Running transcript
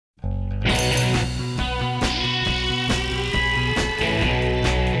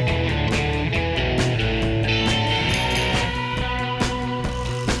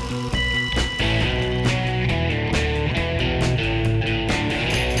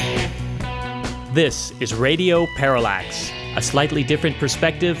This is Radio Parallax, a slightly different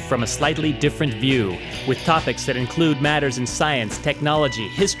perspective from a slightly different view, with topics that include matters in science, technology,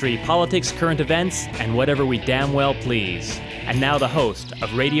 history, politics, current events, and whatever we damn well please. And now the host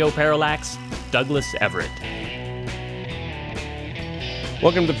of Radio Parallax, Douglas Everett.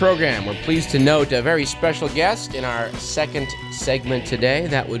 Welcome to the program. We're pleased to note a very special guest in our second segment today.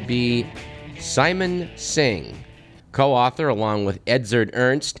 That would be Simon Singh, co-author along with Edzard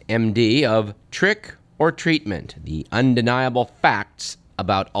Ernst, MD, of Trick or Treatment, The Undeniable Facts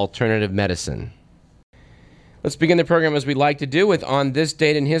About Alternative Medicine. Let's begin the program as we like to do with On This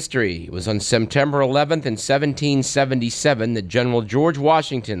Date in History. It was on September 11th in 1777 that General George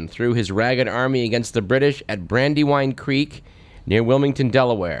Washington threw his ragged army against the British at Brandywine Creek near Wilmington,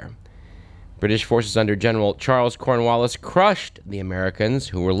 Delaware. British forces under General Charles Cornwallis crushed the Americans,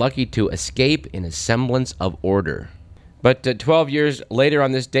 who were lucky to escape in a semblance of order. But 12 years later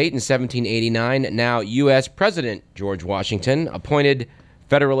on this date, in 1789, now U.S. President George Washington appointed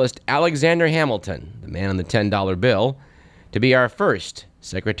Federalist Alexander Hamilton, the man on the $10 bill, to be our first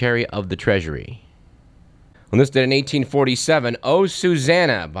Secretary of the Treasury. On this date in 1847, "O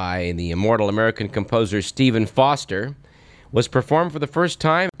Susanna" by the immortal American composer Stephen Foster was performed for the first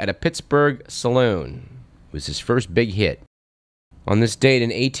time at a Pittsburgh saloon. It was his first big hit. On this date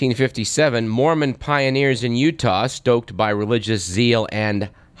in 1857, Mormon pioneers in Utah, stoked by religious zeal and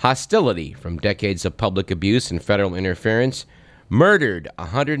hostility from decades of public abuse and federal interference, murdered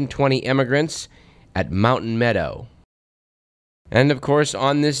 120 immigrants at Mountain Meadow. And of course,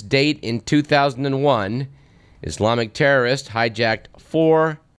 on this date in 2001, Islamic terrorists hijacked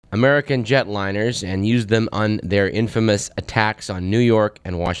 4 American jetliners and used them on their infamous attacks on New York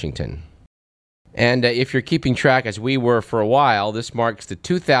and Washington. And if you're keeping track, as we were for a while, this marks the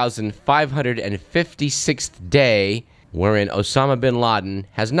 2,556th day wherein Osama bin Laden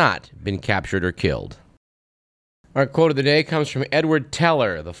has not been captured or killed. Our quote of the day comes from Edward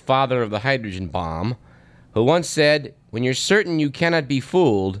Teller, the father of the hydrogen bomb, who once said, "When you're certain you cannot be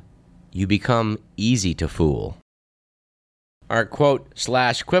fooled, you become easy to fool." Our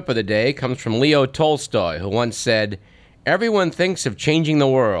quote/quip of the day comes from Leo Tolstoy, who once said, "Everyone thinks of changing the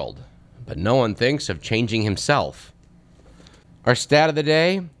world, but no one thinks of changing himself." Our stat of the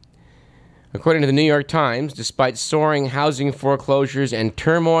day: according to the New York Times, despite soaring housing foreclosures and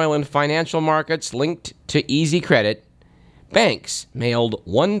turmoil in financial markets linked to easy credit, banks mailed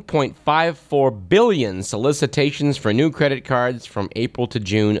 1.54 billion solicitations for new credit cards from April to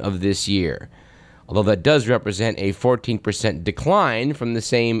June of this year, although that does represent a 14% decline from the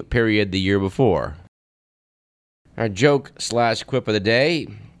same period the year before. Our joke/quip of the day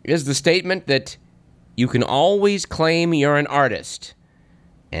is the statement that you can always claim you're an artist,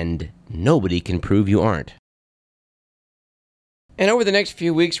 and nobody can prove you aren't. And over the next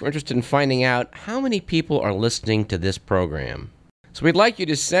few weeks, we're interested in finding out how many people are listening to this program. So we'd like you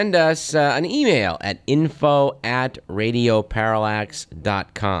to send us an email at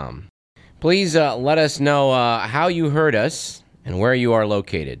info@radioparallax.com. Please let us know how you heard us and where you are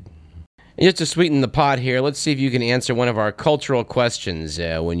located. And just to sweeten the pot here, let's see if you can answer one of our cultural questions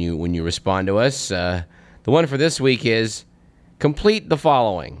when you respond to us. The one for this week is, complete the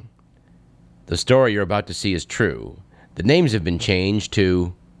following. The story you're about to see is true. The names have been changed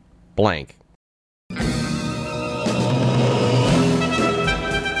to blank.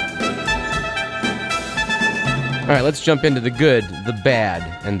 All right, let's jump into the good, the bad,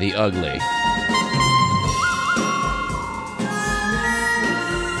 and the ugly.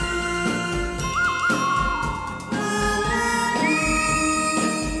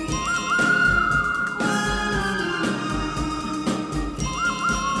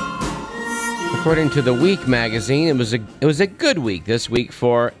 According to The Week magazine, it was a good week this week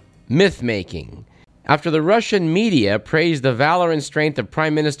for myth-making. After the Russian media praised the valor and strength of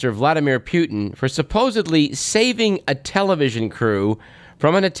Prime Minister Vladimir Putin for supposedly saving a television crew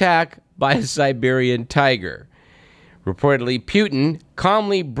from an attack by a Siberian tiger. Reportedly, Putin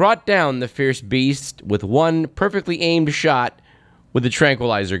calmly brought down the fierce beast with one perfectly aimed shot with a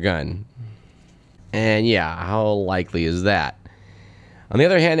tranquilizer gun. And yeah, how likely is that? On the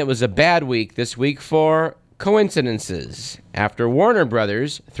other hand, it was a bad week this week for coincidences, after Warner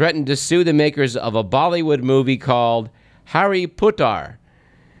Brothers threatened to sue the makers of a Bollywood movie called Hari Puttar.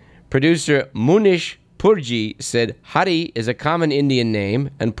 Producer Munish Purji said Hari is a common Indian name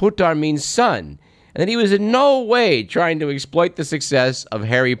and Puttar means son, and that he was in no way trying to exploit the success of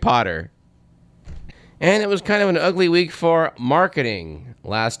Harry Potter. And it was kind of an ugly week for marketing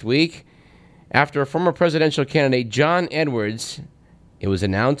last week, after former presidential candidate John Edwards, it was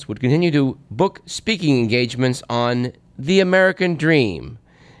announced, would continue to book speaking engagements on the American Dream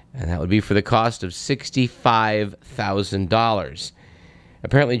And that would be for the cost of $65,000.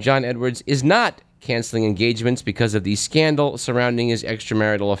 Apparently, John Edwards is not canceling engagements because of the scandal surrounding his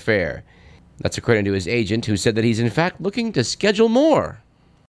extramarital affair. That's according to his agent, who said that he's in fact looking to schedule more.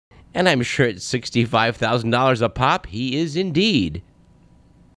 And I'm sure at $65,000 a pop, he is indeed.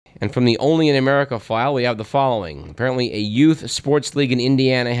 And from the Only in America file, we have the following. Apparently, a youth sports league in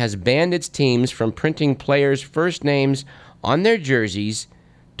Indiana has banned its teams from printing players' first names on their jerseys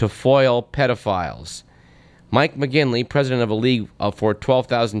to foil pedophiles. Mike McGinley, president of a league for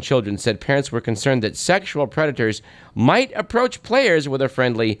 12,000 children, said parents were concerned that sexual predators might approach players with a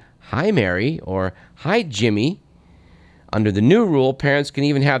friendly, "Hi, Mary," or "Hi, Jimmy." Under the new rule, parents can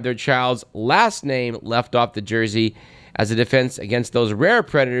even have their child's last name left off the jersey as a defense against those rare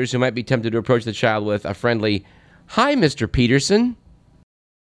predators who might be tempted to approach the child with a friendly, "Hi, Mr. Peterson."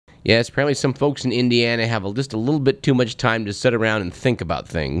 Yes, apparently some folks in Indiana have just a little bit too much time to sit around and think about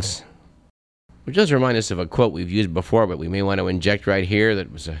things. Which does remind us of a quote we've used before, but we may want to inject right here,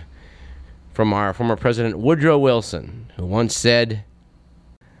 that was from our former president Woodrow Wilson, who once said,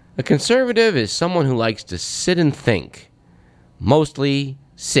 "A conservative is someone who likes to sit and think. Mostly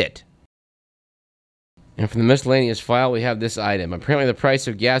sit." And from the miscellaneous file, we have this item. Apparently the price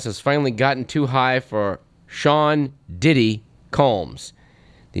of gas has finally gotten too high for Sean Diddy Combs.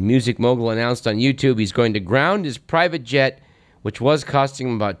 The music mogul announced on YouTube he's going to ground his private jet, which was costing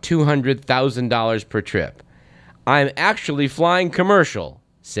him about $200,000 per trip. "I'm actually flying commercial,"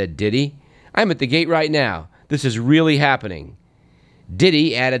 said Diddy. "I'm at the gate right now. This is really happening."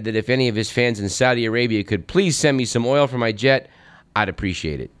 Diddy added that if any of his fans in Saudi Arabia could please send me some oil for my jet, I'd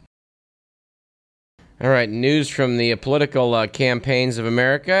appreciate it. All right, news from the political campaigns of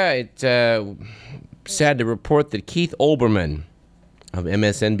America. It's sad to report that Keith Olbermann of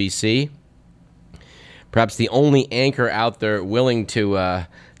MSNBC, perhaps the only anchor out there willing to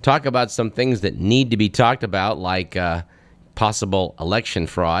talk about some things that need to be talked about, like possible election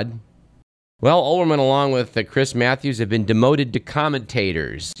fraud. Well, Olbermann, along with Chris Matthews, have been demoted to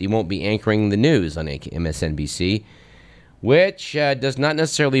commentators. He won't be anchoring the news on MSNBC, which does not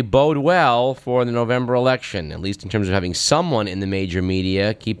necessarily bode well for the November election, at least in terms of having someone in the major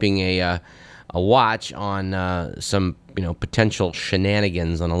media keeping a watch on some potential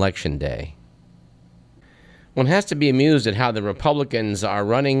shenanigans on Election Day. One has to be amused at how the Republicans are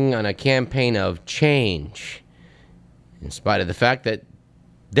running on a campaign of change, in spite of the fact that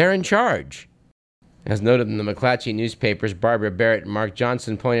they're in charge. As noted in the McClatchy newspapers, Barbara Barrett and Mark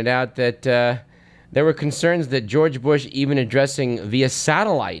Johnson pointed out that there were concerns that George Bush even addressing via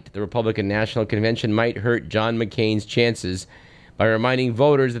satellite the Republican National Convention might hurt John McCain's chances by reminding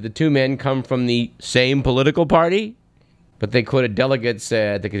voters that the two men come from the same political party. But they quoted delegates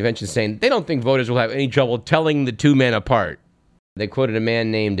at the convention saying they don't think voters will have any trouble telling the two men apart. They quoted a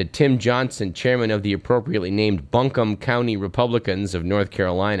man named Tim Johnson, chairman of the appropriately named Buncombe County Republicans of North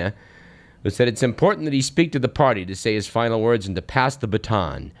Carolina, who said it's important that he speak to the party to say his final words and to pass the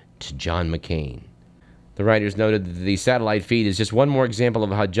baton to John McCain. The writers noted that the satellite feed is just one more example of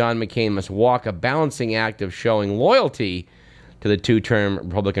how John McCain must walk a balancing act of showing loyalty to the two-term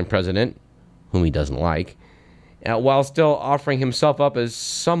Republican president, whom he doesn't like, while still offering himself up as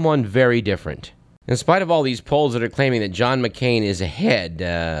someone very different. In spite of all these polls that are claiming that John McCain is ahead,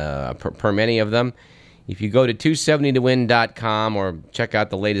 per many of them, if you go to 270towin.com or check out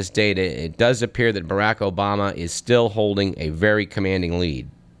the latest data, it does appear that Barack Obama is still holding a very commanding lead.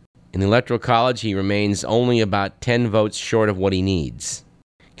 In the Electoral College, he remains only about 10 votes short of what he needs.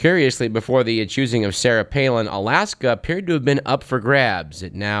 Curiously, before the choosing of Sarah Palin, Alaska appeared to have been up for grabs.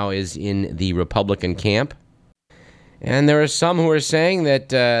 It now is in the Republican camp. And there are some who are saying that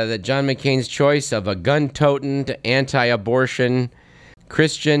John McCain's choice of a gun-toting, anti-abortion,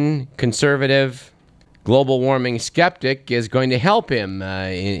 Christian, conservative, global warming skeptic is going to help him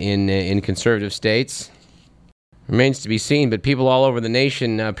in conservative states. Remains to be seen, but people all over the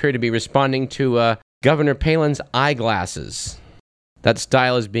nation appear to be responding to Governor Palin's eyeglasses. That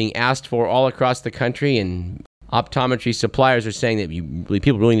style is being asked for all across the country, and optometry suppliers are saying that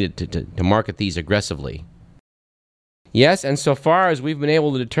people really need to market these aggressively. Yes, and so far as we've been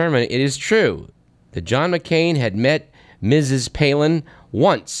able to determine, it is true that John McCain had met Mrs. Palin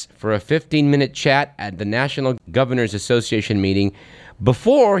once for a 15-minute chat at the National Governors Association meeting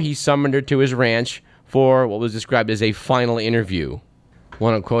before he summoned her to his ranch for what was described as a final interview. I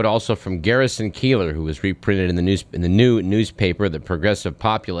want to quote also from Garrison Keillor, who was reprinted in the new newspaper, The Progressive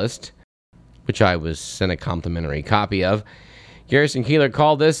Populist, which I was sent a complimentary copy of. Garrison Keillor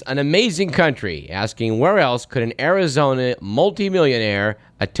called this an amazing country, asking where else could an Arizona multimillionaire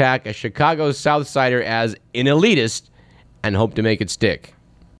attack a Chicago Southsider as an elitist and hope to make it stick.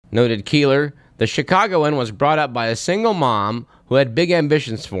 Noted Keeler, the Chicagoan was brought up by a single mom who had big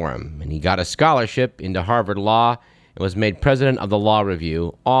ambitions for him, and he got a scholarship into Harvard Law and was made president of the Law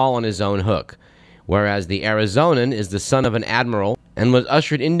Review, all on his own hook. Whereas the Arizonan is the son of an admiral and was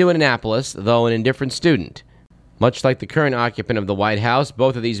ushered into Annapolis, though an indifferent student. Much like the current occupant of the White House,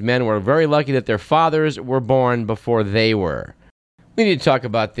 both of these men were very lucky that their fathers were born before they were. We need to talk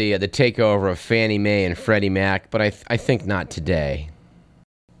about the takeover of Fannie Mae and Freddie Mac, but I think not today.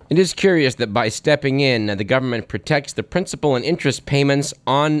 It is curious that by stepping in, the government protects the principal and interest payments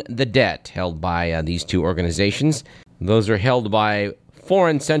on the debt held by these two organizations. Those are held by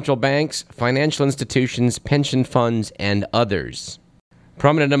foreign central banks, financial institutions, pension funds, and others.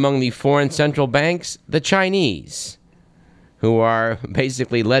 Prominent among the foreign central banks, the Chinese, who are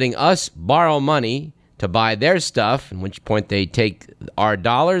basically letting us borrow money to buy their stuff, at which point they take our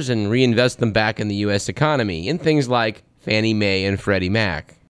dollars and reinvest them back in the U.S. economy in things like Fannie Mae and Freddie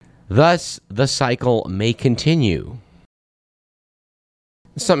Mac. Thus, the cycle may continue.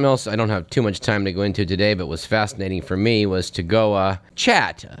 Something else I don't have too much time to go into today, but was fascinating for me, was to go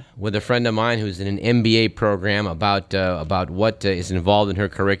chat with a friend of mine who's in an MBA program about what is involved in her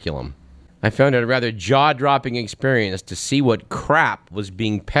curriculum. I found it a rather jaw-dropping experience to see what crap was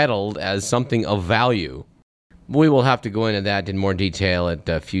being peddled as something of value. We will have to go into that in more detail at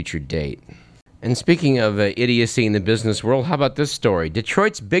a future date. And speaking of idiocy in the business world, how about this story?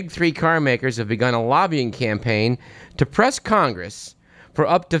 Detroit's big three car makers have begun a lobbying campaign to press Congress for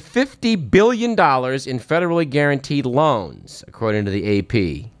up to $50 billion in federally guaranteed loans, according to the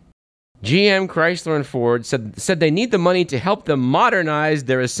AP. GM, Chrysler, and Ford said they need the money to help them modernize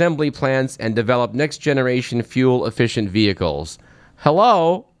their assembly plants and develop next-generation fuel-efficient vehicles.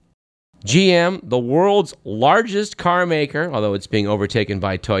 Hello? GM, the world's largest car maker, although it's being overtaken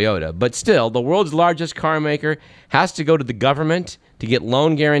by Toyota, but still, the world's largest car maker has to go to the government to get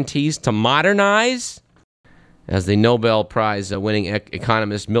loan guarantees to modernize? As the Nobel Prize-winning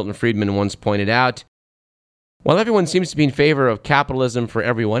economist Milton Friedman once pointed out, while everyone seems to be in favor of capitalism for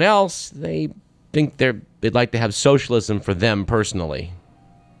everyone else, they think they'd like to have socialism for them personally.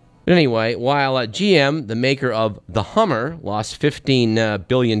 But anyway, while GM, the maker of the Hummer, lost $15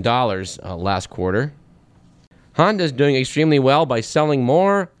 billion last quarter, Honda's doing extremely well by selling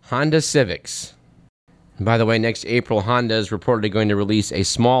more Honda Civics. And by the way, next April, Honda is reportedly going to release a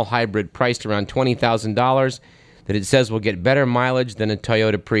small hybrid priced around $20,000 that it says will get better mileage than a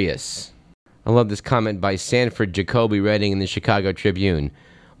Toyota Prius. I love this comment by Sanford Jacoby writing in the Chicago Tribune.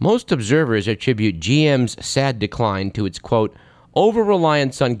 Most observers attribute GM's sad decline to its, quote,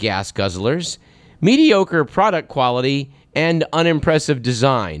 over-reliance on gas guzzlers, mediocre product quality, and unimpressive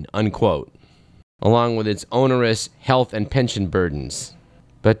design, unquote, along with its onerous health and pension burdens.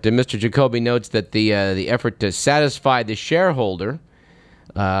 But Mr. Jacoby notes that the effort to satisfy the shareholder,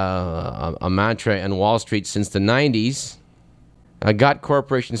 a mantra on Wall Street since the 90s, got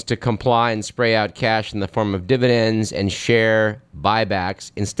corporations to comply and spray out cash in the form of dividends and share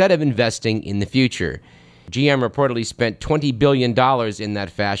buybacks instead of investing in the future. GM reportedly spent $20 billion in that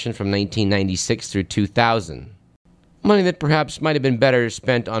fashion from 1996 through 2000. Money that perhaps might have been better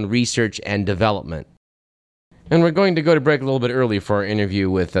spent on research and development. And we're going to go to break a little bit early for our interview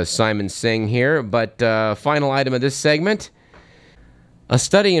with Simon Singh here, but final item of this segment. A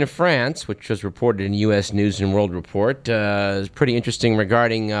study in France, which was reported in U.S. News and World Report, is pretty interesting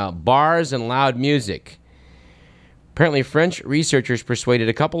regarding bars and loud music. Apparently, French researchers persuaded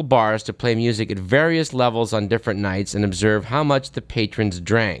a couple bars to play music at various levels on different nights and observe how much the patrons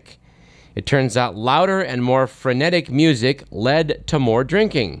drank. It turns out louder and more frenetic music led to more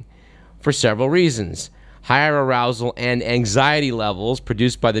drinking, for several reasons. Higher arousal and anxiety levels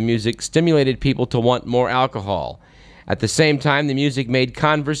produced by the music stimulated people to want more alcohol. At the same time, the music made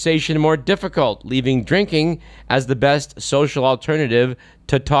conversation more difficult, leaving drinking as the best social alternative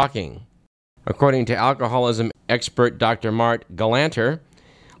to talking. According to alcoholism expert Dr. Mart Galanter,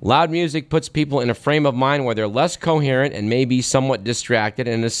 loud music puts people in a frame of mind where they're less coherent and may be somewhat distracted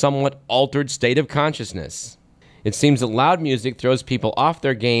and in a somewhat altered state of consciousness. It seems that loud music throws people off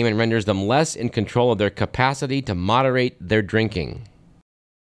their game and renders them less in control of their capacity to moderate their drinking.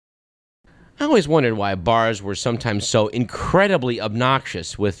 I always wondered why bars were sometimes so incredibly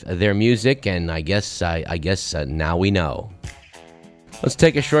obnoxious with their music, and I guess now we know. Let's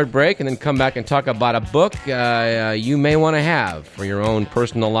take a short break and then come back and talk about a book you may want to have for your own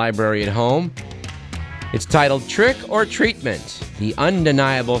personal library at home. It's titled Trick or Treatment: The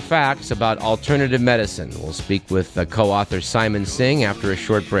Undeniable Facts About Alternative Medicine. We'll speak with co-author Simon Singh after a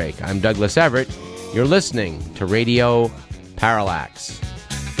short break. I'm Douglas Everett. You're listening to Radio Parallax.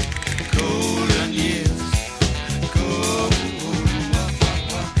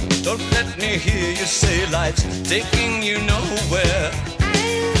 So let me hear you say life's taking you nowhere.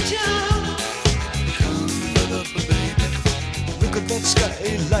 Angel, come little baby. Look at that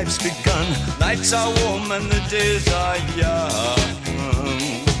sky, life's begun. Nights are warm and the days are young.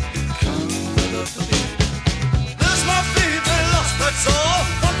 Come little baby. There's my baby lost, that's all.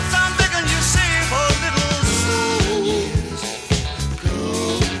 Once I'm begging you save a little soul.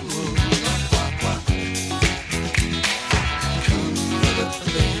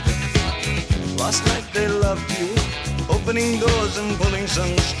 Last night they loved you, opening doors and pulling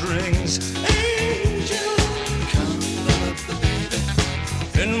some strings. Angel, come love the baby.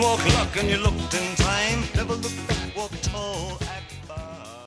 Didn't walk luck and you looked in time, never looked back.